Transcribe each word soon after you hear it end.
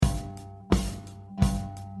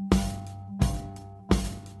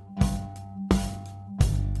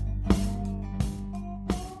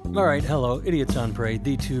All right, hello, Idiots on Parade,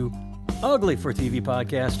 the too ugly for TV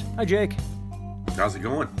podcast. Hi, Jake. How's it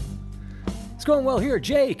going? It's going well here.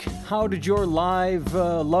 Jake, how did your live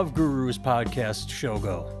Love Gurus podcast show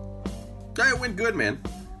go? It went good, man.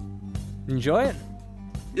 Enjoy it?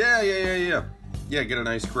 Yeah. Yeah, get a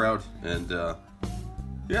nice crowd, and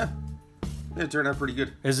it turned out pretty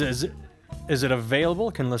good. Is it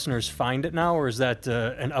available? Can listeners find it now, or is that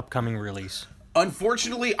an upcoming release?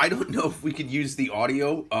 Unfortunately, I don't know if we could use the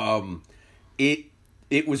audio.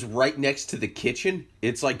 It was right next to the kitchen.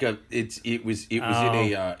 It's like it was in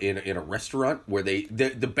a restaurant where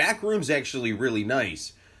the back room's actually really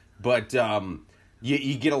nice, but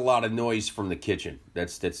you get a lot of noise from the kitchen.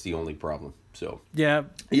 That's the only problem. So yeah,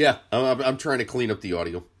 I'm trying to clean up the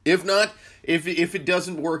audio. If not, if it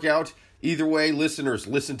doesn't work out, either way, listeners,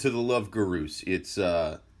 listen to the Love Gurus. It's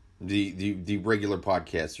the regular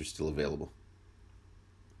podcasts are still available.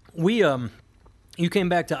 You came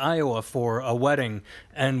back to Iowa for a wedding,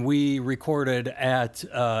 and we recorded at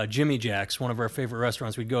Jimmy Jack's, one of our favorite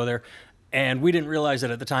restaurants. We'd go there, and we didn't realize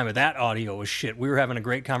that at the time that audio was shit. We were having a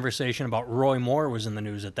great conversation about Roy Moore was in the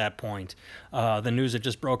news at that point. The news had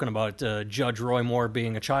just broken about Judge Roy Moore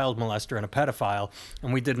being a child molester and a pedophile,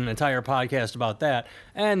 and we did an entire podcast about that.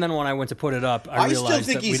 And then when I went to put it up, I realized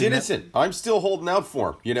still think he's innocent. I'm still holding out for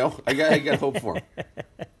him. You know, I got hope for him.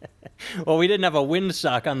 Well, we didn't have a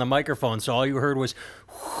windsock on the microphone, so all you heard was,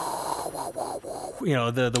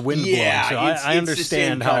 the wind blowing. So I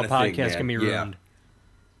understand how a podcast can be ruined.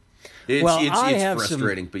 It's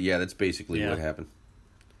frustrating, but yeah, that's basically what happened.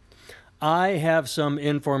 I have some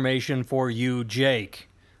information for you, Jake.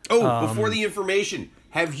 Oh, before the information,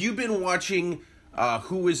 have you been watching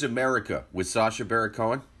Who is America with Sacha Baron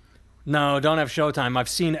Cohen? No, don't have Showtime. I've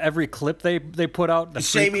seen every clip they put out, the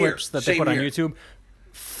free clips that they put on YouTube.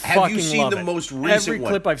 Have you seen the most recent Every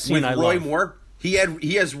clip I've seen, with Roy Moore? He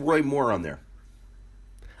has Roy Moore on there.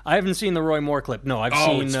 I haven't seen the Roy Moore clip. No, I've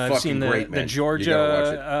seen the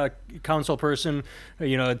Georgia council person.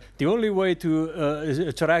 The only way to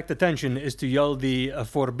attract attention is to yell the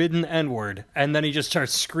forbidden N-word, and then he just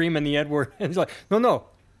starts screaming the N-word, and he's like, no,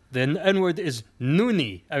 the N-word is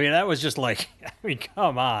noonie. I mean, that was just like,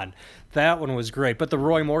 come on, that one was great. But the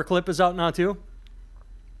Roy Moore clip is out now too.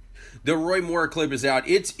 The Roy Moore clip is out.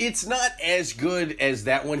 It's not as good as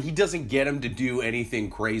that one. He doesn't get him to do anything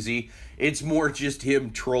crazy. It's more just him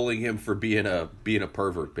trolling him for being a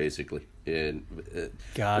pervert, basically. And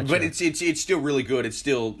gotcha. But it's still really good. It's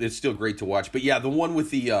still great to watch. But yeah, the one with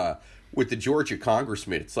the Georgia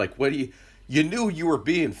congressman. It's like, you knew you were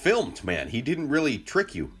being filmed, man. He didn't really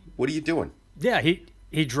trick you. What are you doing? Yeah,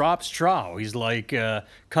 he drops Trow. He's like,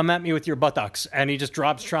 come at me with your buttocks, and he just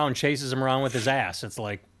drops Trow and chases him around with his ass. It's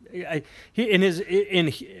like.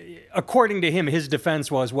 According to him, his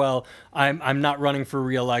defense was, well, I'm not running for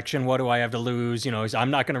re-election. What do I have to lose?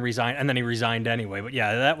 I'm not going to resign, and then he resigned anyway. But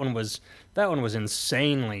yeah, that one was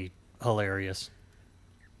insanely hilarious.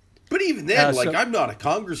 But even then, I'm not a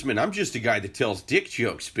congressman. I'm just a guy that tells dick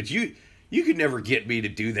jokes. But you could never get me to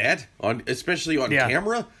do that especially on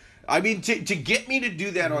camera. I mean, to get me to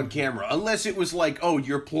do that on camera, unless it was like, oh,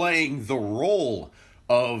 you're playing the role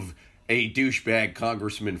of a douchebag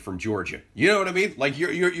congressman from Georgia. You know what I mean? Like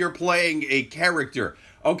you're playing a character.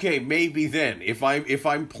 Okay, maybe then if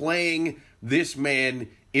I'm playing this man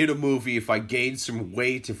in a movie, if I gain some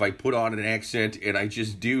weight, if I put on an accent and I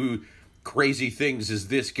just do crazy things as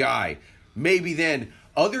this guy, maybe then.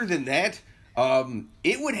 Other than that,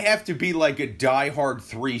 it would have to be like a Die Hard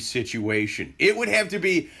 3 situation. It would have to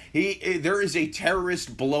be there is a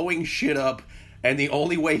terrorist blowing shit up. And the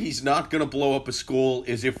only way he's not going to blow up a school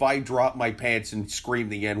is if I drop my pants and scream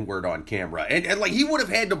the N-word on camera. And like, he would have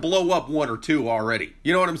had to blow up one or two already.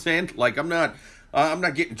 You know what I'm saying? Like, I'm not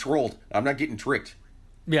getting trolled. I'm not getting tricked.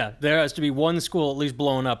 Yeah, there has to be one school at least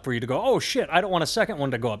blown up for you to go, oh, shit, I don't want a second one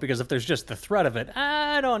to go up. Because if there's just the threat of it,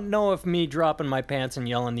 I don't know if me dropping my pants and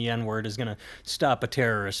yelling the N-word is going to stop a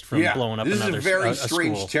terrorist from blowing up another school. This is a very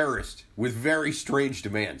strange terrorist with very strange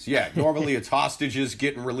demands. Yeah, normally it's hostages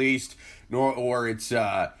getting released. Or it's,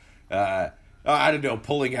 I don't know,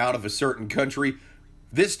 pulling out of a certain country.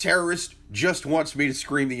 This terrorist just wants me to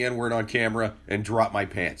scream the N-word on camera and drop my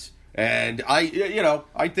pants. And I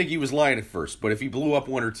think he was lying at first. But if he blew up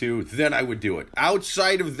one or two, then I would do it.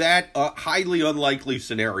 Outside of that, highly unlikely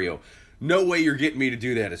scenario. No way you're getting me to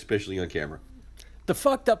do that, especially on camera. The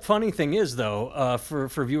fucked up funny thing is, though,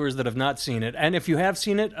 for viewers that have not seen it, and if you have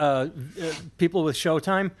seen it, people with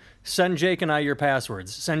Showtime, send Jake and I your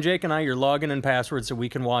passwords. Send Jake and I your login and password so we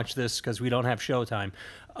can watch this because we don't have Showtime.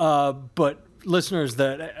 But listeners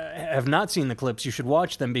that have not seen the clips, you should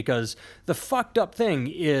watch them because the fucked up thing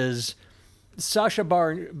is Sacha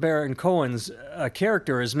Baron Cohen's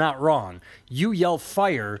character is not wrong. You yell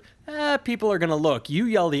fire, people are going to look. You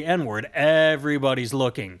yell the N-word, everybody's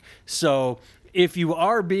looking. So if you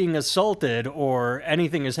are being assaulted or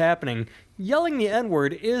anything is happening, yelling the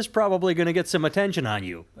N-word is probably going to get some attention on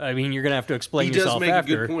you. I mean, you're going to have to explain yourself after. He does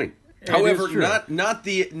make a good point. However, not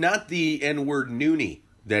the N-word noonie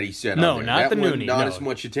that he said. No, on there. not that the noonie. Not as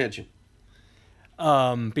much attention.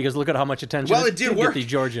 Because look at how much attention. Well, it did work. The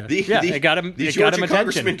Georgia. It got him. The it Georgia got him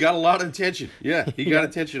congressman attention. got a lot of attention. Yeah, he got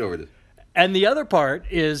attention over this. And the other part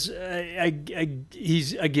is,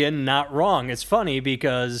 he's again not wrong. It's funny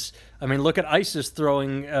because I mean, look at ISIS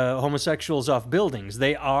throwing homosexuals off buildings.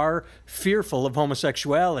 They are fearful of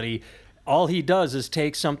homosexuality. All he does is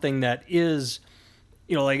take something that is,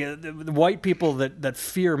 like the white people that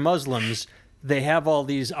fear Muslims. They have all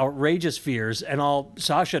these outrageous fears, and all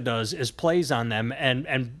Sacha does is plays on them. And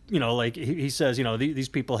like he says, these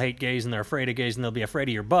people hate gays and they're afraid of gays and they'll be afraid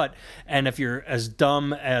of your butt. And if you're as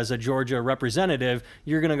dumb as a Georgia representative,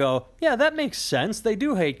 you're going to go, yeah, that makes sense. They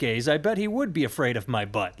do hate gays. I bet he would be afraid of my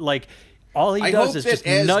butt. Like, all he does is just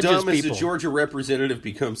nudges people. I hope that as dumb as a Georgia representative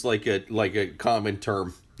becomes like a common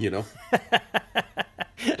term, Yeah,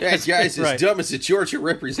 guys, as dumb as a Georgia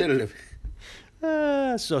representative.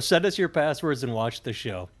 So send us your passwords and watch the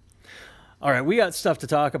show. All right, we got stuff to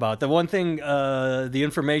talk about. The one thing, the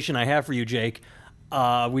information I have for you, Jake,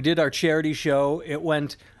 we did our charity show. It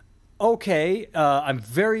went okay. I'm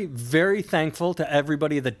very, very thankful to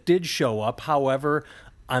everybody that did show up. However,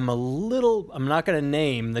 I'm not going to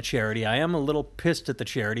name the charity. I am a little pissed at the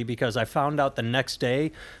charity because I found out the next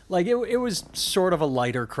day, like it was sort of a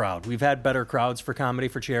lighter crowd. We've had better crowds for Comedy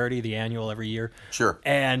for Charity, the annual every year. Sure.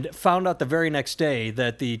 And found out the very next day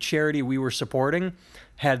that the charity we were supporting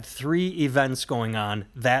had 3 events going on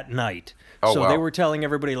that night. Oh, so wow. They were telling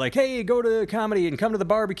everybody, like, hey, go to comedy and come to the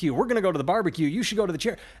barbecue. We're going to go to the barbecue. You should go to the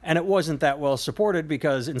charity. And it wasn't that well supported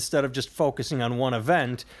because instead of just focusing on one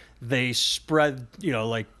event, they spread,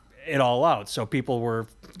 like, it all out. So people were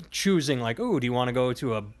choosing, like, ooh, do you want to go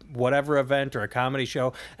to a whatever event or a comedy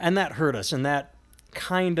show? And that hurt us. And that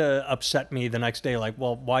kind of upset me the next day. Like,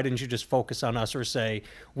 well, why didn't you just focus on us or say,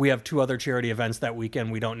 we have 2 other charity events that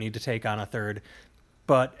weekend. We don't need to take on a third.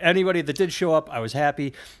 But anybody that did show up, I was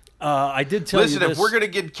happy. I did tell you this. Listen, if we're going to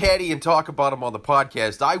get catty and talk about them on the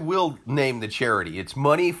podcast, I will name the charity. It's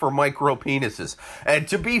Money for Micro Penises. And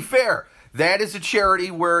to be fair, that is a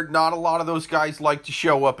charity where not a lot of those guys like to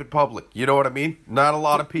show up in public. You know what I mean? Not a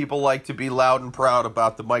lot of people like to be loud and proud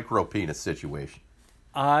about the micro penis situation.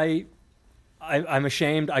 I'm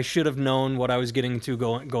ashamed. I should have known what I was getting into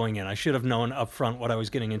going in. I should have known up front what I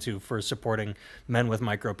was getting into for supporting men with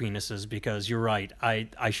micro penises because you're right.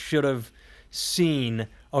 I should have seen,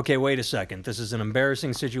 okay, wait a second. This is an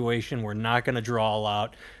embarrassing situation. We're not going to draw all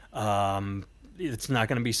out. It's not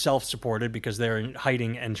going to be self-supported because they're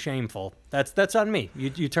hiding and shameful. That's on me.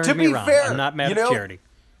 You turned me around. Fair, I'm not mad at charity.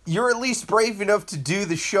 You're at least brave enough to do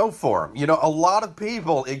the show for them. A lot of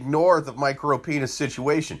people ignore the micro penis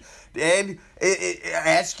situation. And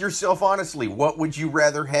ask yourself honestly, what would you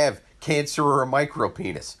rather have, cancer or a micro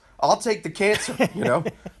penis? I'll take the cancer,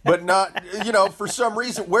 but not, for some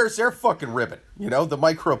reason, where's their fucking ribbon? The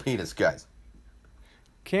micro penis guys.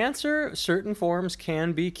 Cancer, certain forms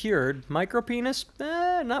can be cured. Micropenis,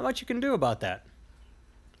 not much you can do about that.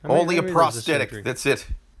 Only a prosthetic. That's it.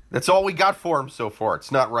 That's all we got for him so far.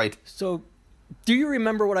 It's not right. So, do you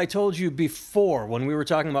remember what I told you before when we were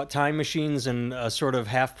talking about time machines and sort of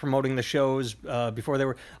half promoting the shows before they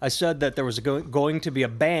were? I said that there was going to be a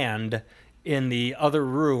band in the other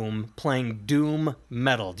room playing doom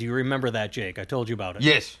metal. Do you remember that, Jake? I told you about it.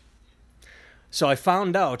 Yes. So I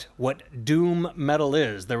found out what doom metal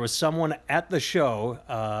is. There was someone at the show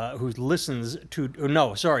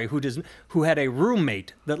who had a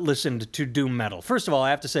roommate that listened to doom metal. First of all, I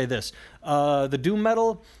have to say this. The doom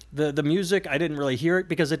metal, the music, I didn't really hear it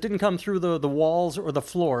because it didn't come through the walls or the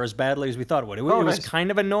floor as badly as we thought it would. It was kind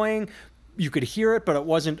of annoying. You could hear it, but it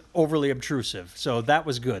wasn't overly obtrusive. So that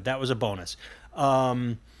was good. That was a bonus.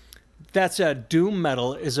 That said, doom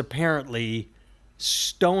metal is apparently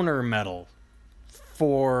stoner metal.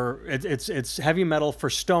 It's heavy metal for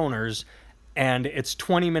stoners, and it's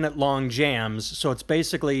 20-minute long jams. So it's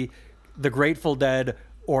basically the Grateful Dead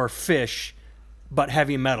or Fish, but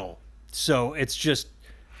heavy metal. So it's just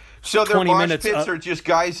so their mosh pits are just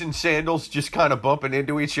guys in sandals just kind of bumping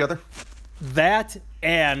into each other. That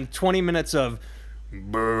and 20 minutes of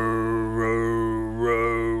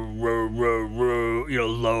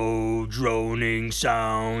low droning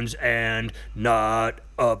sounds and not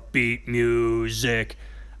upbeat music.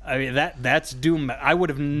 I mean, that's doom. I would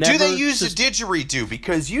have never. Do they use a didgeridoo?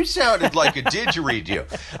 Because you sounded like a didgeridoo.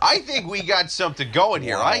 I think we got something going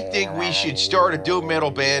here. I think we should start a doom metal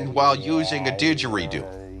band while using a didgeridoo.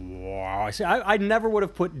 Wow. See, I never would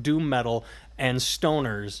have put doom metal and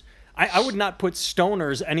stoners. I would not put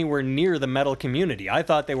stoners anywhere near the metal community. I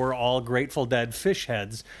thought they were all Grateful Dead fish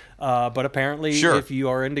heads. But apparently, if you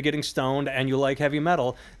are into getting stoned and you like heavy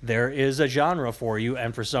metal, there is a genre for you.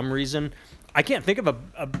 And for some reason, I can't think of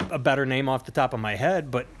a better name off the top of my head,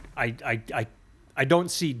 but I don't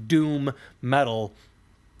see doom metal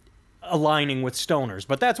aligning with stoners.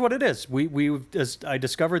 But that's what it is. I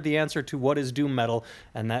discovered the answer to what is doom metal,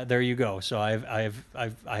 and there you go. So I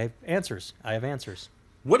have answers. I have answers.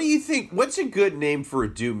 What do you think? What's a good name for a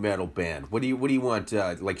doom metal band? What do you want?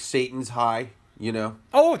 Like Satan's High, you know?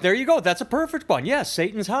 Oh, there you go. That's a perfect one. Yeah,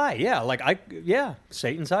 Satan's High. Yeah,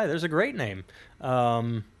 Satan's High. There's a great name.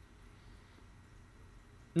 I'm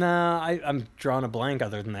drawing a blank.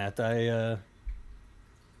 Other than that,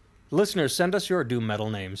 listeners, send us your doom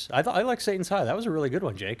metal names. I like Satan's High. That was a really good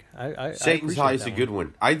one, Jake. Satan's High is a good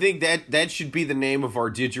one. I think that should be the name of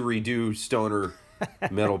our didgeridoo stoner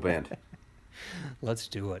metal band. Let's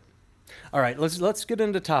do it. All right, let's get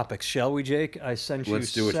into topics, shall we, Jake? I sent you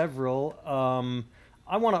several.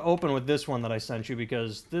 I want to open with this one that I sent you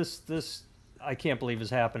because this I can't believe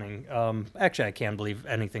is happening. Actually, I can't believe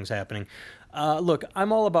anything's happening. Look,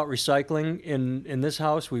 I'm all about recycling. In this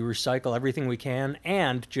house, we recycle everything we can.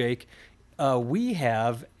 And, Jake, we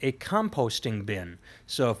have a composting bin.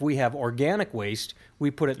 So if we have organic waste, we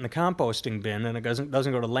put it in the composting bin, and it doesn't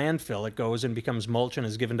go to landfill. It goes and becomes mulch and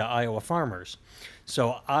is given to Iowa farmers.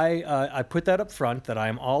 So I put that up front that I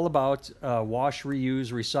am all about wash,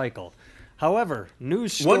 reuse, recycle. However,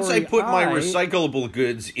 news story. Once I put my recyclable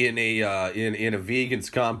goods in a vegan's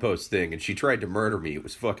compost thing, and she tried to murder me. It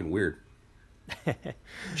was fucking weird.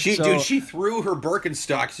 She threw her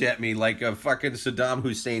Birkenstocks at me like a fucking Saddam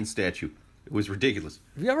Hussein statue. It was ridiculous.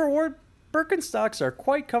 Have you ever worn Birkenstocks? Are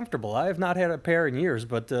quite comfortable. I have not had a pair in years,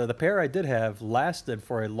 but the pair I did have lasted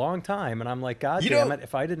for a long time, and I'm like, God damn it,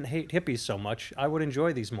 if I didn't hate hippies so much, I would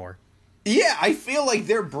enjoy these more. Yeah, I feel like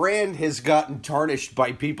their brand has gotten tarnished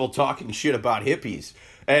by people talking shit about hippies.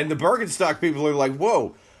 And the Birkenstock people are like,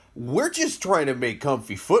 whoa, we're just trying to make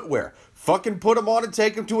comfy footwear. Fucking put them on and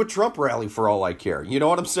take them to a Trump rally for all I care. You know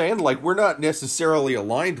what I'm saying? Like, we're not necessarily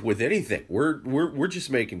aligned with anything. We're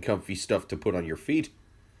just making comfy stuff to put on your feet.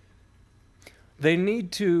 They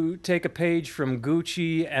need to take a page from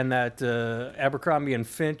Gucci and that Abercrombie and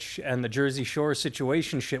Fitch and the Jersey Shore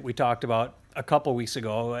situation shit we talked about a couple weeks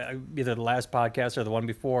ago, either the last podcast or the one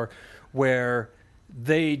before, where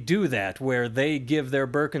they do that, where they give their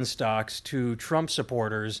Birkenstocks to Trump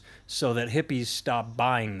supporters so that hippies stop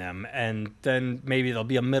buying them. And then maybe there'll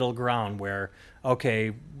be a middle ground where,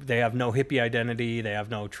 okay, they have no hippie identity, they have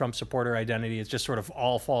no Trump supporter identity. It's just sort of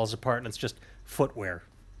all falls apart and it's just footwear.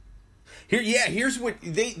 Here's what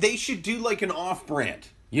they should do, like an off-brand.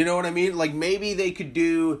 You know what I mean? Like maybe they could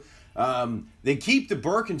do. They keep the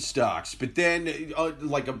Birkenstocks, but then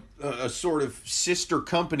like a sort of sister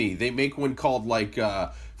company, they make one called like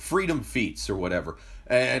Freedom Feets or whatever.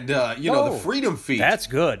 And the Freedom Feet. That's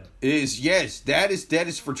good. That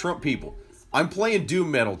is for Trump people. I'm playing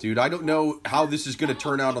doom metal, dude. I don't know how this is going to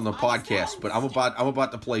turn out on the podcast, but I'm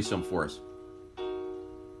about to play some for us.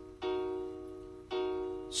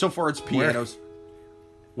 So far, it's pianos.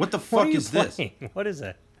 What the fuck is playing? This? What is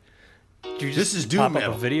it? This is doom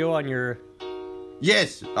metal. Up a video on your.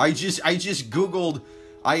 Yes, I just Googled.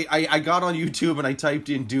 I got on YouTube and I typed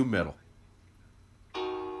in doom metal.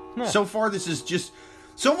 Huh. So far, this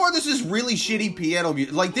is really shitty piano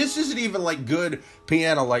music. Like, this isn't even like good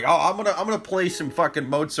piano. Like, I'm gonna play some fucking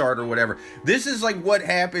Mozart or whatever. This is like what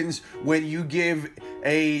happens when you give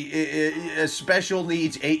a special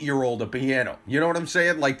needs 8-year-old a piano. You know what I'm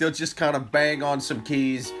saying? Like, they'll just kind of bang on some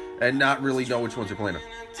keys and not really know which ones they're playing on.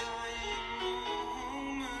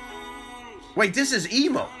 Wait, this is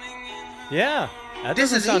emo. Yeah, that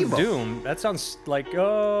doesn't sound emo. Doom. That sounds like,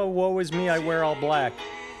 oh, woe is me, I wear all black.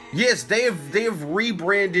 Yes, they have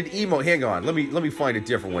rebranded emo. Hang on, let me find a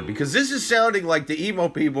different one, because this is sounding like the emo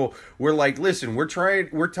people were like, listen, we're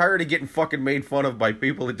tired of getting fucking made fun of by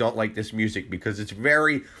people that don't like this music because it's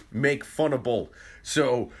very make funnable.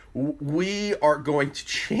 So we are going to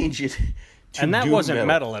change it to and that doom wasn't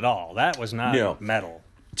metal at all. That was not metal.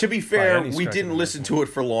 To be fair, we didn't listen to it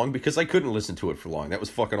for long because I couldn't listen to it for long. That was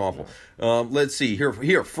fucking awful. Let's see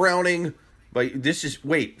here. Frowning, but this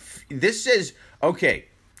says okay.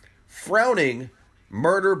 Frowning,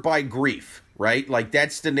 Murder by Grief, right? Like,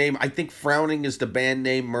 that's the name. I think Frowning is the band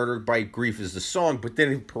name, Murder by Grief is the song. But then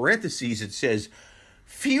in parentheses it says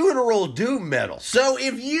funeral doom metal. So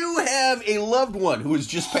if you have a loved one who has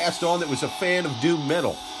just passed on that was a fan of doom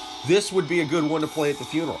metal, this would be a good one to play at the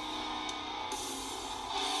funeral.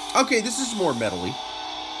 Okay, this is more metal-y.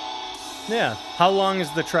 Yeah. How long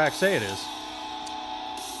does the track say it is?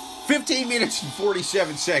 15 minutes and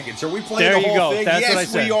 47 seconds. Are we playing there the whole thing? That's yes, what I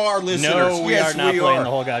said. We are, listeners. No, we yes, are not we playing are. the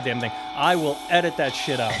whole goddamn thing. I will edit that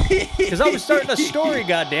shit out. Because I was starting a story,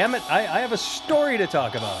 goddammit. I have a story to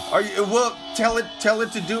talk about. Are you? Well, tell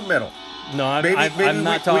it to doom metal. No, I'm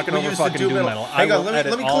not talking over fucking doom metal. Hang on, let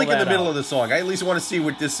me click in the middle of the song. I at least want to see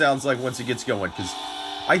what this sounds like once it gets going, because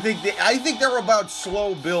I think they're about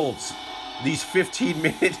slow builds. These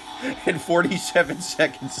 15-minute and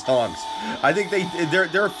 47-second songs. I think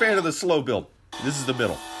they're a fan of the slow build. This is the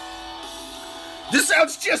middle. This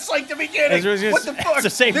sounds just like the beginning. What the fuck? It's the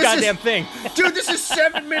same goddamn thing. Dude, this is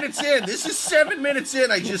 7 minutes in. This is 7 minutes in.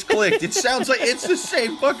 I just clicked. It sounds like it's the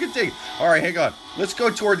same fucking thing. All right, hang on. Let's go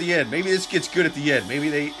toward the end. Maybe this gets good at the end. Maybe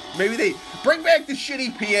they bring back the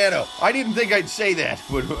shitty piano. I didn't think I'd say that,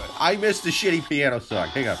 but I missed the shitty piano song.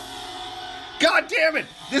 Hang on. God damn it!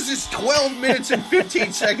 This is 12 minutes and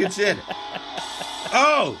 15 seconds in.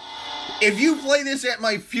 Oh! If you play this at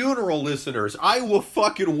my funeral, listeners, I will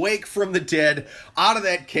fucking wake from the dead out of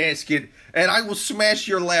that casket, and I will smash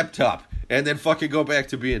your laptop, and then fucking go back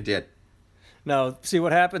to being dead. Now, see,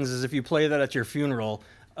 what happens is if you play that at your funeral,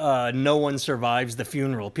 no one survives the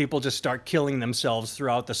funeral. People just start killing themselves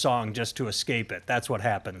throughout the song just to escape it. That's what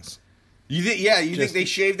happens. You think they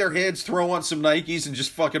shave their heads, throw on some Nikes, and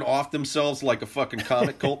just fucking off themselves like a fucking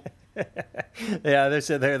comet cult? Yeah, they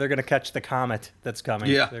said they're going to catch the comet that's coming.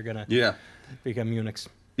 Yeah, they're going to become eunuchs.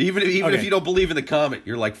 Even if you don't believe in the comet,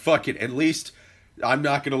 you're like, fuck it. At least I'm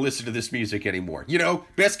not going to listen to this music anymore. You know,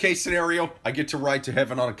 best case scenario, I get to ride to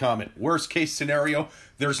heaven on a comet. Worst case scenario,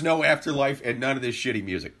 there's no afterlife and none of this shitty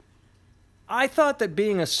music. I thought that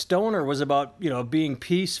being a stoner was about, being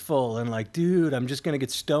peaceful and like, dude, I'm just going to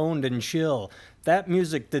get stoned and chill. That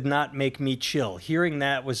music did not make me chill. Hearing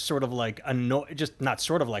that was sort of like just not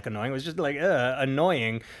sort of like annoying. It was just like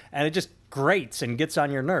annoying, and it just grates and gets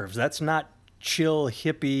on your nerves. That's not chill,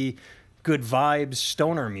 hippie, good vibes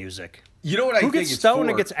stoner music. You know what I think it's for? Who gets stoned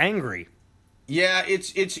and gets angry? Yeah,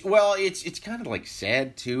 it's kind of like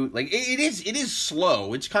sad too. Like it is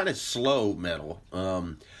slow. It's kind of slow metal.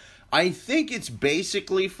 I think it's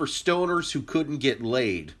basically for stoners who couldn't get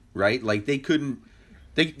laid, right? Like they couldn't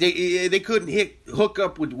hook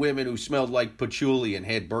up with women who smelled like patchouli and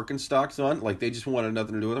had Birkenstocks on. Like they just wanted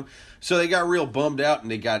nothing to do with them. So they got real bummed out and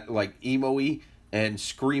they got like emo-y and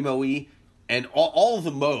screamo-y and all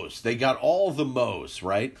the mo's. They got all the mo's,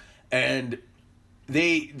 right? And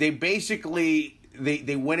they basically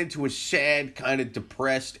they went into a sad, kind of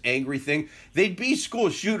depressed, angry thing. They'd be school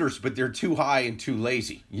shooters, but they're too high and too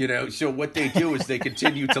lazy, So what they do is they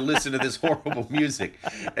continue to listen to this horrible music.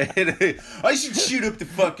 And I should shoot up the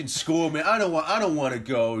fucking school, man. I don't want to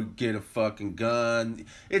go get a fucking gun.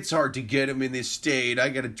 It's hard to get them in this state. I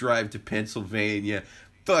got to drive to Pennsylvania.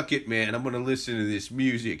 Fuck it, man. I'm gonna listen to this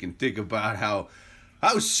music and think about how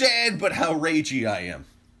sad but how ragey I am.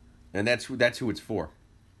 And that's who it's for.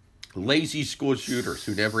 Lazy school shooters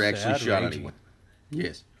who never actually shot anyone.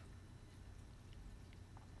 Yes.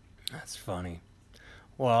 That's funny.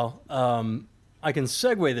 Well, I can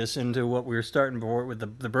segue this into what we were starting before with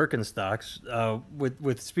the Birkenstocks.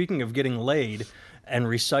 With speaking of getting laid and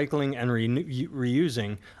recycling and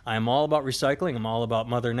reusing, I'm all about recycling. I'm all about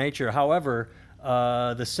Mother Nature. However,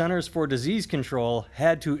 the Centers for Disease Control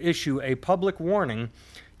had to issue a public warning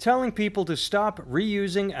telling people to stop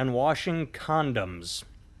reusing and washing condoms.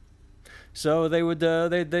 So they would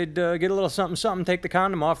they'd get a little something, take the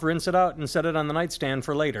condom off, rinse it out, and set it on the nightstand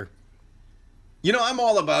for later. I'm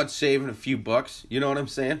all about saving a few bucks. You know what I'm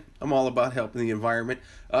saying? I'm all about helping the environment.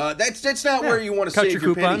 That's not where you want to save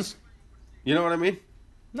your pennies. You know what I mean?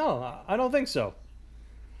 No, I don't think so.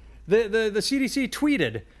 The CDC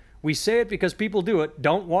tweeted, "We say it because people do it.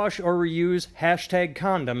 Don't wash or reuse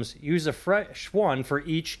 #condoms. Use a fresh one for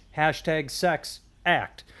each #sex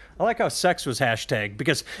act." I like how sex was hashtagged,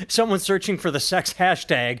 because someone searching for the sex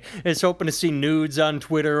hashtag is hoping to see nudes on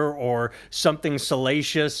Twitter or something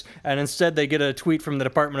salacious, and instead they get a tweet from the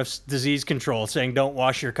Department of Disease Control saying, "Don't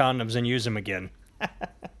wash your condoms and use them again."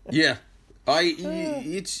 Yeah.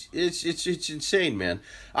 It's insane, man.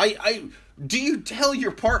 Do you tell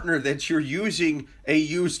your partner that you're using a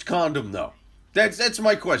used condom, though? That's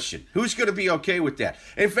my question. Who's going to be okay with that?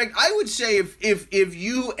 In fact, I would say if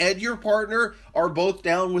you and your partner are both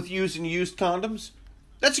down with using used condoms,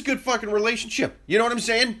 That's a good fucking relationship. You know what I'm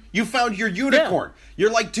saying? You found your unicorn. Yeah.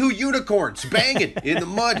 You're like two unicorns banging in the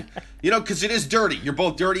mud. You know, because it is dirty. You're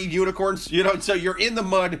both dirty unicorns. You know, so you're in the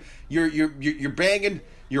mud. You're banging.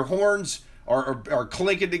 Your horns are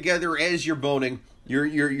clinking together as you're boning.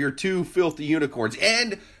 You're two filthy unicorns.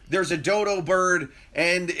 And there's a dodo bird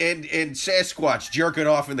and Sasquatch jerking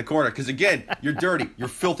off in the corner. Because, again, you're dirty. You're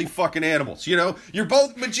filthy fucking animals. You know? You're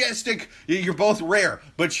both majestic. You're both rare.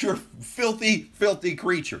 But you're filthy, filthy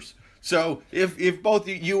creatures. So if both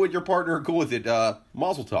you and your partner are cool with it,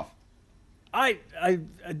 mazel tov. I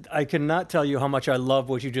cannot tell you how much I love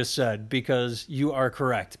what you just said, because you are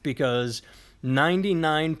correct. Because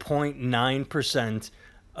 99.9%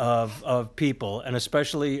 of people, and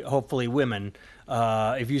especially hopefully women,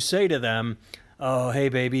 if you say to them, "Oh, hey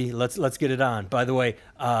baby, let's get it on. By the way,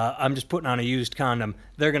 I'm just putting on a used condom,"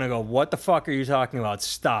 they're gonna go, "What the fuck are you talking about?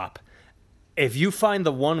 Stop." If you find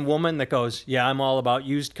the one woman that goes, "Yeah, I'm all about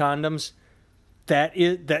used condoms," that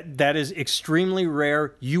is extremely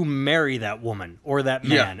rare. You marry that woman or that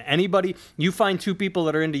man. Yeah. Anybody, you find two people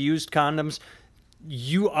that are into used condoms,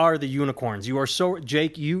 you are the unicorns. You are so,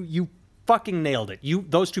 Jake, you fucking nailed it.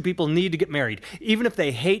 Those two people need to get married. Even if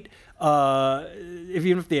they hate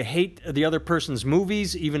the other person's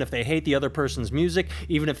movies, even if they hate the other person's music,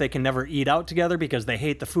 even if they can never eat out together because they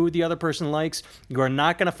hate the food the other person likes, you are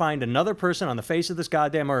not going to find another person on the face of this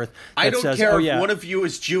goddamn earth that I don't says, care "Oh, if yeah, one of you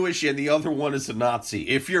is Jewish and the other one is a Nazi.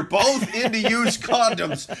 If you're both into used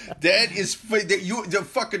condoms, the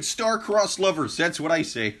fucking star-crossed lovers. That's what I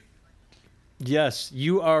say. Yes,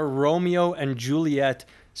 you are Romeo and Juliet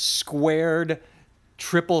squared,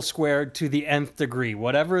 triple squared to the nth degree,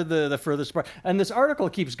 whatever the furthest part. And this article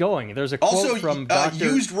keeps going. There's a quote also, from Dr.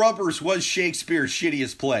 Used Rubbers was Shakespeare's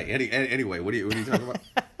shittiest play. Anyway, what are you talking about?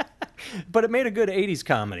 But it made a good 80s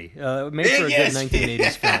comedy. It made for a good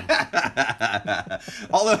 1980s film.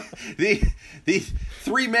 Although the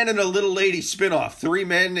Three Men and a Little Lady spinoff, Three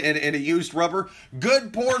Men and a Used Rubber,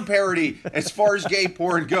 good porn parody as far as gay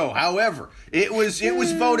porn go. However, it was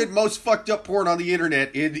voted most fucked up porn on the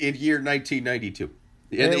internet in year 1992.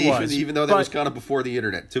 Even though that was kind of before the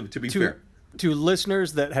internet, to be fair. To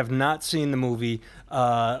listeners that have not seen the movie,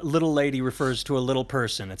 Little Lady refers to a little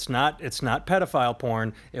person. It's not pedophile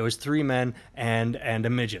porn. It was three men and a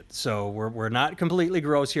midget. So we're not completely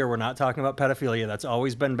gross here. We're not talking about pedophilia. That's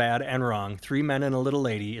always been bad and wrong. Three Men and a Little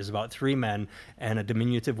Lady is about three men and a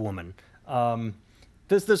diminutive woman.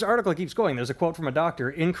 This article keeps going. There's a quote from a doctor: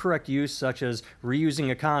 "Incorrect use, such as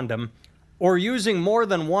reusing a condom or using more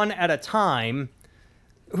than one at a time."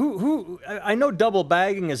 Who I know double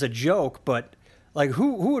bagging is a joke, but like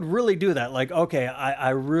who would really do that? Like, okay,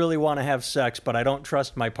 I really want to have sex, but I don't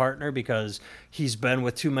trust my partner because he's been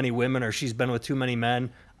with too many women or she's been with too many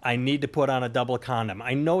men. I need to put on a double condom.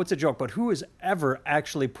 I know it's a joke, but who has ever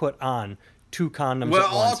actually put on two condoms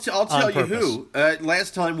at once? Well, I'll tell you who.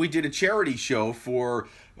 Last time we did a charity show for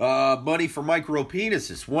money for micro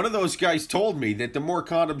penises. One of those guys told me that the more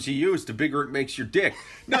condoms you use, the bigger it makes your dick.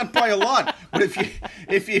 Not by a lot, but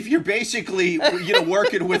if you're basically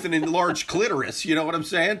working with an enlarged clitoris, you know what I'm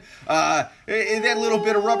saying? That little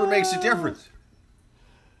bit of rubber makes a difference.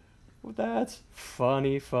 That's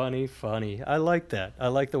funny. I like that. I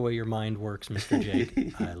like the way your mind works, Mr.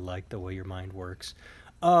 Jake. I like the way your mind works.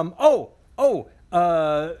 I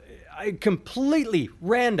completely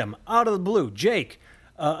random, out of the blue, Jake.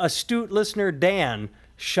 Astute listener Dan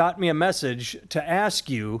shot me a message to ask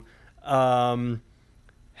you,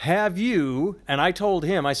 have you, and I told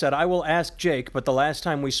him, I said, I will ask Jake, but the last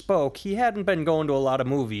time we spoke, he hadn't been going to a lot of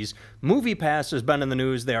movies. MoviePass has been in the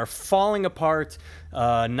news. They are falling apart.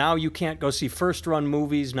 Now you can't go see first-run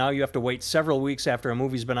movies. Now you have to wait several weeks after a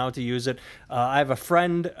movie's been out to use it. I have a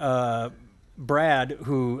friend, Brad,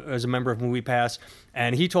 who is a member of MoviePass,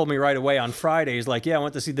 and he told me right away on Friday, he's like, yeah, I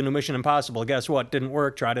went to see the new Mission Impossible. Guess what? Didn't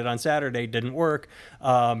work. Tried it on Saturday. Didn't work.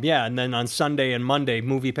 And then on Sunday and Monday,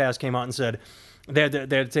 MoviePass came out and said they had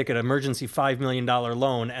to take an emergency $5 million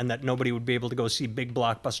loan and that nobody would be able to go see big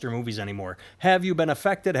blockbuster movies anymore. Have you been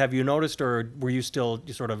affected? Have you noticed, or were you still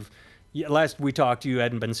sort of... Last we talked, you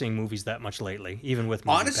hadn't been seeing movies that much lately, even with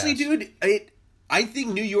MoviePass. Honestly, dude, I think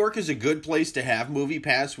New York is a good place to have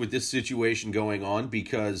MoviePass with this situation going on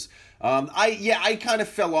because I kind of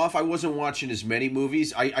fell off. I wasn't watching as many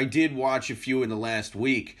movies. I did watch a few in the last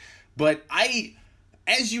week, but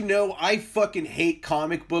as you know, I fucking hate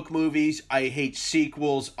comic book movies. I hate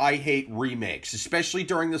sequels. I hate remakes, especially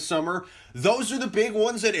during the summer. Those are the big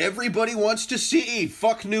ones that everybody wants to see.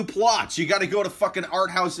 Fuck new plots. You got to go to fucking art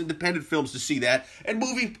house independent films to see that, and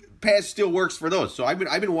MoviePass still works for those. So I've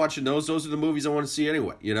been watching those. Those are the movies I want to see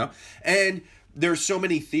anyway, you know? And there's so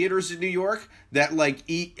many theaters in New York that like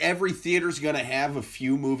every theater's going to have a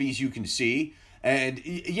few movies you can see. And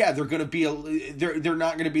yeah, they're going to be they're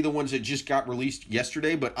not going to be the ones that just got released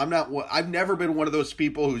yesterday, but I've never been one of those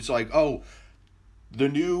people who's like, "Oh, the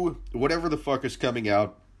new whatever the fuck is coming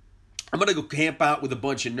out, I'm going to go camp out with a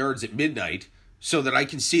bunch of nerds at midnight so that I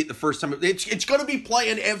can see it the first time." It's going to be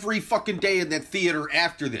playing every fucking day in that theater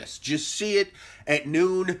after this. Just see it at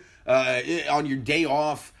noon on your day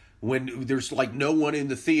off. When there's like no one in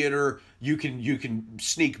the theater, you can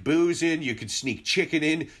sneak booze in, you can sneak chicken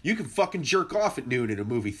in, you can fucking jerk off at noon in a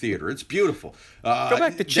movie theater. It's beautiful. Go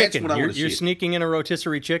back to chicken. You're sneaking in a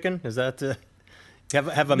rotisserie chicken? Is that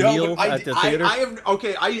have a meal at the theater?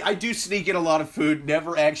 I do sneak in a lot of food.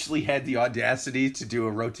 Never actually had the audacity to do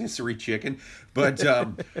a rotisserie chicken, but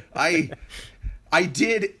I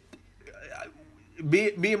did.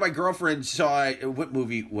 Me and my girlfriend saw, what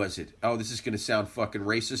movie was it? Oh, this is going to sound fucking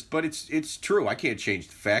racist, but it's true. I can't change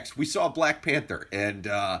the facts. We saw Black Panther, and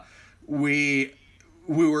we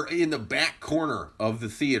were in the back corner of the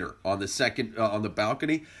theater on the second on the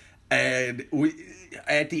balcony, and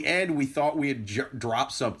at the end we thought we had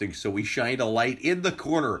dropped something, so we shined a light. In the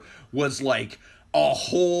corner was like a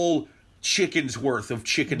whole chicken's worth of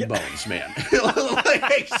chicken bones, man.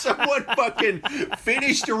 Like someone fucking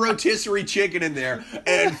finished a rotisserie chicken in there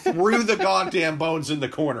and threw the goddamn bones in the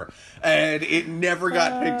corner, and it never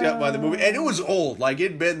got picked up by the movie. And it was old, like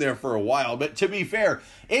it'd been there for a while. But to be fair,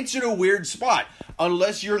 it's in a weird spot.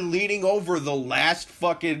 Unless you're leaning over the last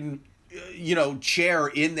fucking chair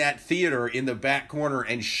in that theater in the back corner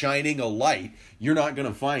and shining a light, you're not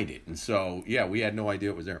gonna find it. And so yeah, we had no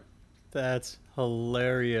idea it was there. That's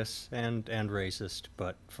hilarious and racist,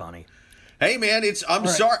 but funny. Hey man, I'm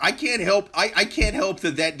sorry. I can't help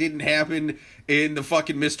that didn't happen in the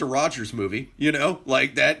fucking Mr. Rogers movie.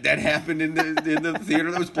 Like that happened in the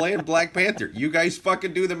theater that was playing Black Panther. You guys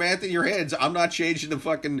fucking do the math in your heads. I'm not changing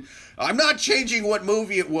what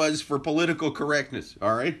movie it was for political correctness.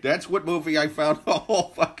 All right, that's what movie I found a whole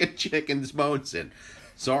fucking chicken's bones in.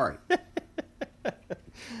 Sorry.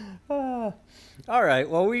 All right.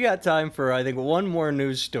 Well, we got time for, I think, one more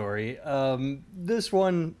news story. This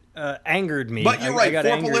one angered me. But you're right.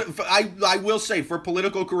 I will say, for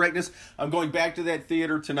political correctness, I'm going back to that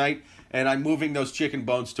theater tonight, and I'm moving those chicken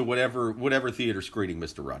bones to whatever theater screening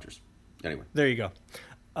Mr. Rogers. Anyway. There you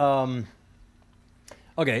go.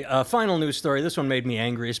 Okay, final news story. This one made me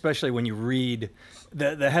angry, especially when you read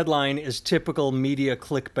the headline is typical media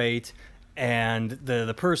clickbait, and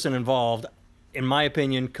the person involved, in my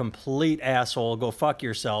opinion, complete asshole. Go fuck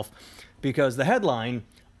yourself. Because the headline,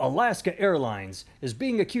 Alaska Airlines is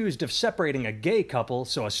being accused of separating a gay couple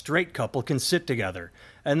so a straight couple can sit together.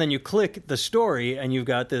 And then you click the story and you've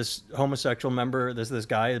got this homosexual member, this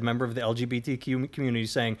guy, a member of the LGBTQ community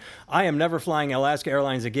saying, "I am never flying Alaska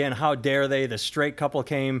Airlines again. How dare they? The straight couple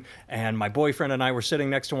came and my boyfriend and I were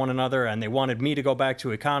sitting next to one another and they wanted me to go back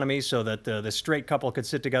to economy so that the straight couple could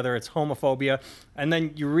sit together. It's homophobia." And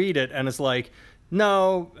then you read it and it's like,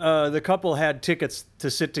 no, the couple had tickets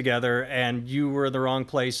to sit together and you were in the wrong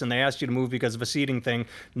place and they asked you to move because of a seating thing.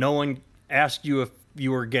 No one asked you if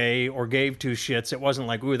you were gay or gave two shits. It wasn't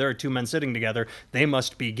like, ooh, there are two men sitting together, they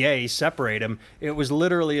must be gay, separate them. It was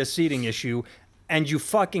literally a seating issue, and you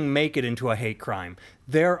fucking make it into a hate crime.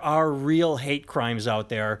 There are real hate crimes out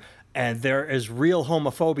there, and there is real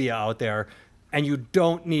homophobia out there, and you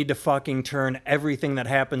don't need to fucking turn everything that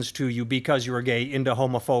happens to you because you're gay into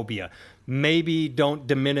homophobia. Maybe don't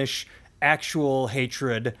diminish actual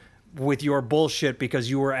hatred with your bullshit because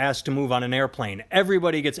you were asked to move on an airplane.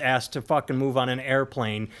 Everybody gets asked to fucking move on an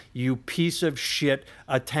airplane, you piece of shit,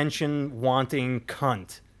 attention-wanting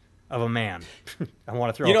cunt of a man. I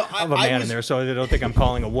want to throw a man in there so they don't think I'm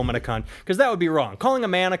calling a woman a cunt, because that would be wrong. Calling a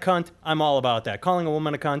man a cunt, I'm all about that. Calling a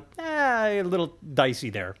woman a cunt, a little dicey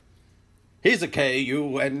there. He's a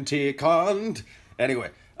K-U-N-T cunt.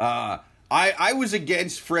 Anyway, I was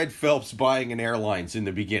against Fred Phelps buying an airlines in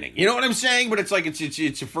the beginning. You know what I'm saying? But it's like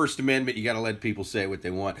it's a First Amendment. You got to let people say what they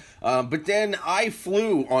want. But then I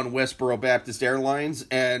flew on Westboro Baptist Airlines,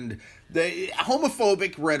 and the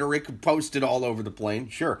homophobic rhetoric posted all over the plane.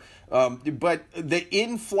 Sure. But the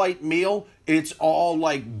in-flight meal, it's all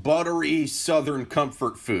like buttery Southern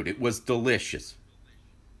comfort food. It was delicious.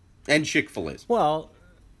 And Chick-fil-A's. Well,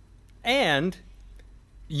 and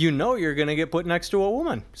you're going to get put next to a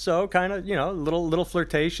woman. So kind of, little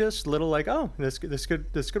flirtatious, little like, oh, this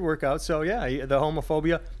could work out. So yeah, the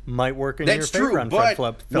homophobia might work in your favor. That's true,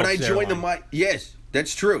 but when I joined yes,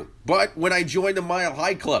 That's true. But when I joined the Mile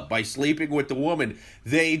High Club by sleeping with the woman,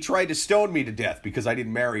 they tried to stone me to death because I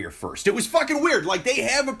didn't marry her first. It was fucking weird. Like, they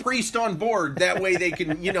have a priest on board. That way they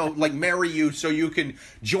can, like, marry you so you can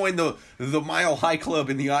join the Mile High Club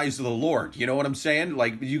in the eyes of the Lord. You know what I'm saying?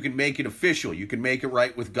 Like, you can make it official. You can make it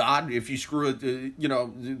right with God if you screw it,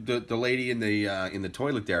 the lady in the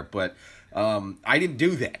toilet there. But I didn't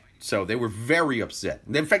do that. So they were very upset.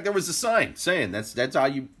 In fact, there was a sign saying that's how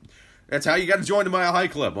you got to join the Mile High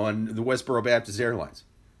Club on the Westboro Baptist Airlines.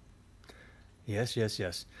 Yes.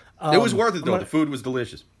 It was worth it, though. The food was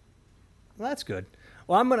delicious. Well, that's good.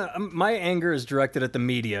 Well, my anger is directed at the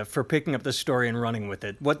media for picking up this story and running with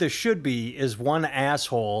it. What this should be is one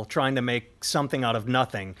asshole trying to make something out of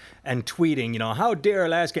nothing and tweeting, how dare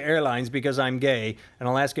Alaska Airlines because I'm gay? And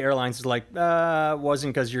Alaska Airlines is like,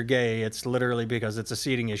 wasn't because you're gay. It's literally because it's a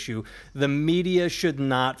seating issue. The media should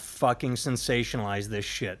not fucking sensationalize this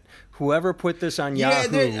shit. Whoever put this on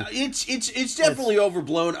Yahoo... Yeah, it's definitely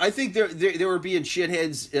overblown. I think there were being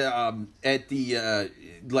shitheads at the...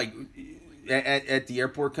 At the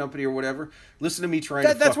airport company or whatever. Listen to me trying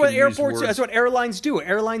to that's what airports words. That's what airlines do.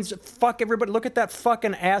 Airlines fuck everybody. Look at that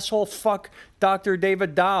fucking asshole fuck Dr.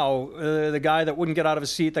 David Dow, the guy that wouldn't get out of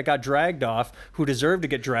his seat that got dragged off, who deserved to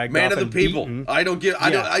get dragged Man off. Man of the people. Beaten.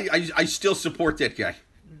 I still support that guy.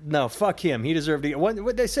 No, fuck him. He deserved to.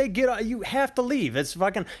 What they say, you have to leave. It's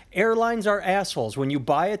fucking airlines are assholes. When you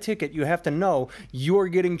buy a ticket, you have to know you're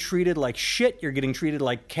getting treated like shit. You're getting treated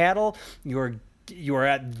like cattle. You are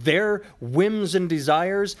at their whims and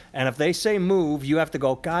desires, and if they say move, you have to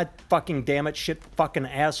go, God fucking damn it, shit fucking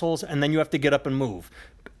assholes, and then you have to get up and move.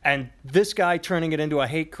 And this guy turning it into a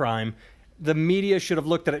hate crime, the media should have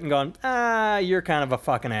looked at it and gone, you're kind of a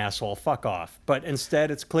fucking asshole, fuck off. But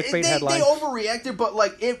instead, it's clickbait headline. They overreacted, but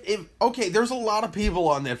like, okay, there's a lot of people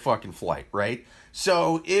on that fucking flight, right?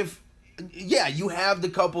 So you have the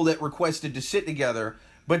couple that requested to sit together,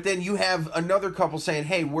 but then you have another couple saying,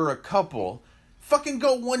 hey, we're a couple. Fucking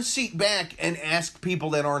go one seat back and ask people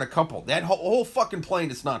that aren't a couple. That whole fucking plane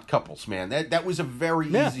is not couples, man. That was a very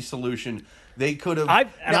easy solution. They could have.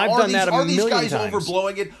 I've done that a million times. Are these guys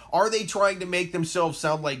overblowing it? Are they trying to make themselves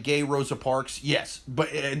sound like gay Rosa Parks? Yes,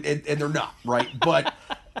 but and they're not, right? But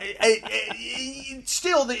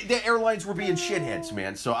still, the airlines were being shitheads,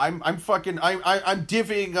 man. So I'm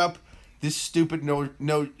divvying up this stupid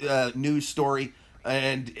news story.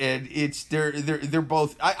 And it's they're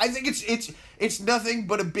both. I think it's nothing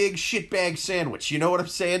but a big shitbag sandwich. You know what I'm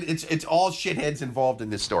saying? It's all shitheads involved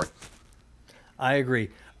in this story. I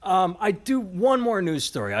agree. I do one more news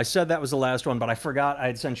story. I said that was the last one, but I forgot I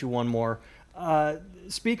had sent you one more.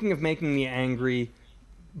 Speaking of making me angry,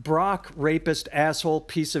 Brock rapist asshole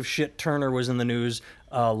piece of shit Turner was in the news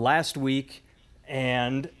last week,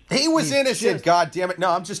 and he was innocent. God damn it!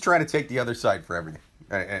 No, I'm just trying to take the other side for everything.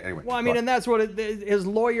 Anyway, well, I mean, and that's what his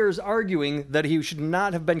lawyer's arguing, that he should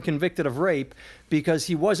not have been convicted of rape because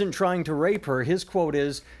he wasn't trying to rape her. His quote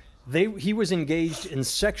is, he was engaged in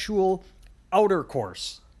sexual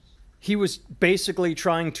outercourse. He was basically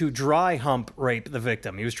trying to dry hump rape the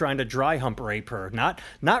victim. He was trying to dry hump rape her, not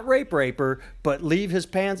rape her, but leave his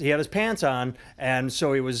pants. He had his pants on, and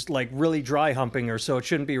so he was like really dry humping her. So it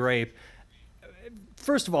shouldn't be rape.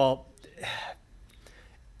 First of all,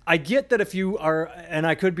 I get that if you are, and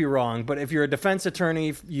I could be wrong, but if you're a defense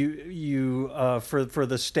attorney, you for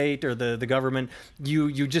the state or the government,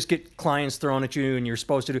 you just get clients thrown at you and you're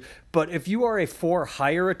supposed to do. But if you are a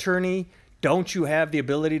for-hire attorney, don't you have the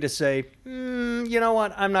ability to say, you know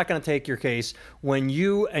what, I'm not going to take your case when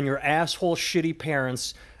you and your asshole shitty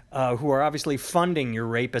parents, who are obviously funding your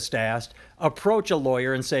rapist ass, approach a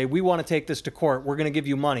lawyer and say, we want to take this to court, we're going to give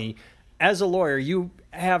you money. As a lawyer, you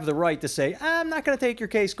have the right to say, I'm not going to take your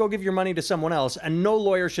case, go give your money to someone else, and no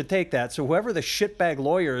lawyer should take that. So whoever the shitbag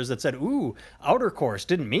lawyer is that said, outer course,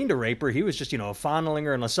 didn't mean to rape her, he was just, fondling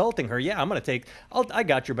her and assaulting her, yeah, I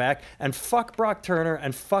got your back, and fuck Brock Turner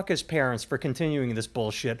and fuck his parents for continuing this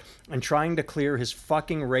bullshit and trying to clear his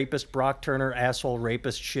fucking rapist Brock Turner, asshole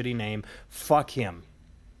rapist, shitty name. Fuck him.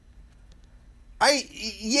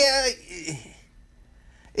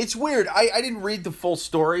 It's weird. I didn't read the full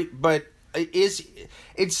story, but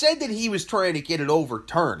it said that he was trying to get it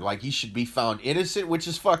overturned, like he should be found innocent, which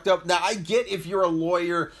is fucked up. Now, I get if you're a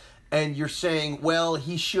lawyer and you're saying, well,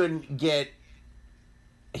 he shouldn't get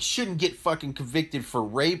fucking convicted for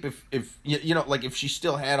rape if like if she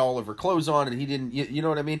still had all of her clothes on and he didn't, you know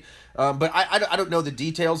what I mean? But I don't know the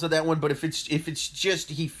details of that one, but if it's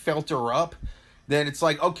just he felt her up, then it's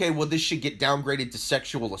like, okay, well, this should get downgraded to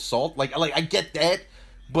sexual assault. Like I get that.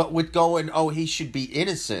 But with going, he should be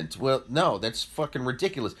innocent. Well, no, that's fucking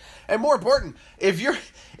ridiculous. And more important, if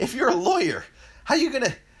you're a lawyer, how you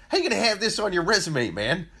gonna have this on your resume,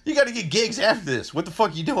 man? You got to get gigs after this. What the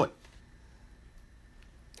fuck are you doing?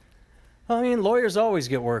 I mean, lawyers always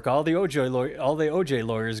get work. All the OJ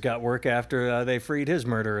lawyers got work after they freed his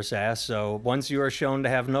murderous ass. So once you are shown to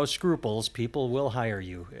have no scruples, people will hire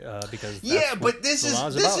you because that's but this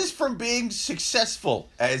is from being successful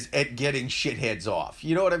at getting shitheads off.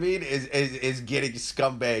 You know what I mean? Is getting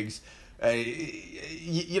scumbags.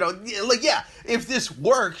 If this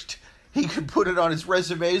worked, he could put it on his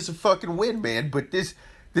resume as a fucking win, man. But this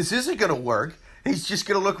isn't gonna work. He's just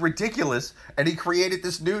going to look ridiculous, and he created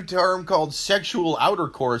this new term called sexual outer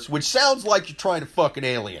course, which sounds like you're trying to fuck an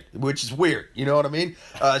alien, which is weird. You know what I mean?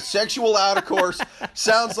 Sexual outer course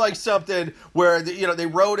sounds like something where, they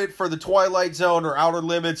wrote it for the Twilight Zone or Outer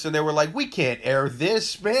Limits, and they were like, we can't air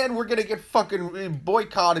this, man. We're going to get fucking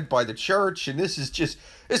boycotted by the church, and this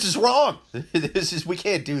is wrong. We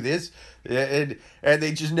can't do this. And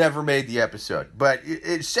they just never made the episode. But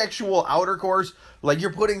it's sexual outer course, like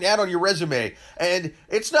you're putting that on your resume, and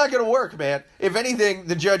it's not going to work, man. If anything,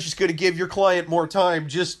 the judge is going to give your client more time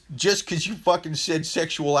just because you fucking said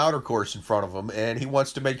sexual outer course in front of him, and he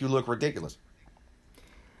wants to make you look ridiculous.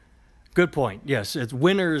 Good point. Yes, it's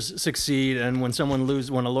winners succeed, and when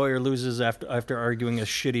a lawyer loses after arguing a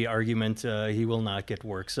shitty argument, he will not get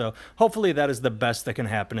work. So hopefully that is the best that can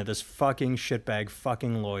happen to this fucking shitbag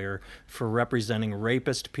fucking lawyer for representing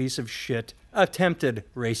rapist piece of shit, attempted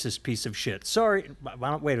racist piece of shit. Sorry,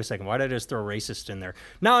 wait a second. Why did I just throw racist in there?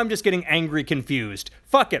 Now I'm just getting angry, confused.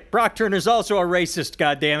 Fuck it. Brock Turner's also a racist,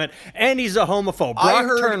 goddammit, and he's a homophobe.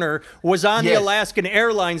 Brock Turner was on the Alaskan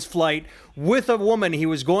Airlines flight with a woman he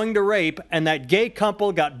was going to rape, and that gay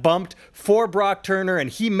couple got bumped for Brock Turner, and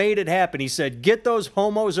he made it happen. He said, get those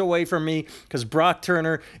homos away from me, because Brock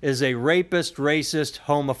Turner is a rapist, racist,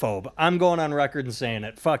 homophobe. I'm going on record and saying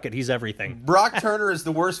it. Fuck it, he's everything. Brock Turner is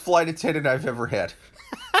the worst flight attendant I've ever had.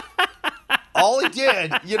 All he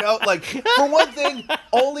did, for one thing,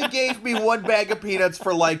 only gave me one bag of peanuts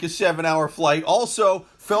for like a 7-hour flight. Also,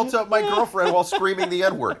 felt up my girlfriend while screaming the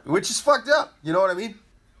N-word, which is fucked up. You know what I mean?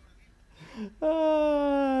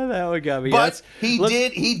 That one got me. But he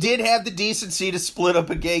did have the decency to split up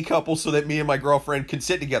a gay couple so that me and my girlfriend could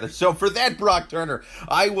sit together. So for that, Brock Turner,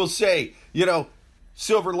 I will say,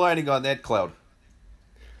 silver lining on that cloud.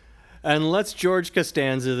 And let's George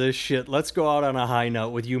Costanza this shit. Let's go out on a high note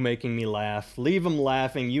with you making me laugh. Leave him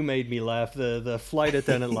laughing. You made me laugh. The flight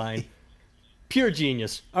attendant line. Pure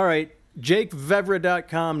genius. All right.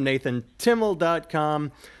 JakeVevra.com,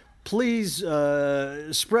 NathanTimmel.com. Please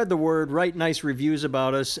spread the word, write nice reviews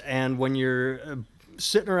about us, and when you're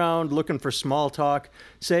sitting around looking for small talk,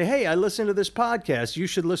 say, hey, I listened to this podcast. You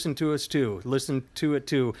should listen to us too. Listen to it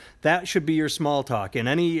too. That should be your small talk. In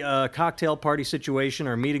any cocktail party situation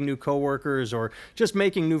or meeting new coworkers or just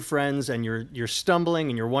making new friends and you're stumbling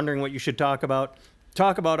and you're wondering what you should talk about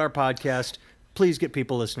our podcast. Please get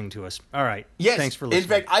people listening to us. All right. Yes. Thanks for listening. In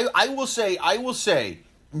fact, I will say,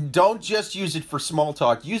 don't just use it for small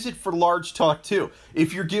talk. Use it for large talk, too.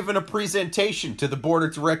 If you're giving a presentation to the board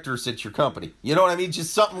of directors at your company. You know what I mean?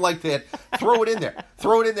 Just something like that. Throw it in there.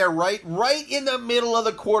 Throw it in there right in the middle of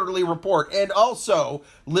the quarterly report. And also,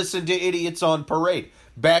 listen to Idiots on Parade.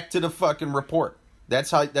 Back to the fucking report. That's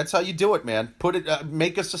how you do it, man. Put it.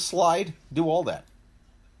 Make us a slide. Do all that.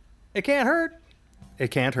 It can't hurt.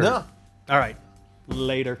 It can't hurt. No. All right.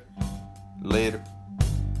 Later.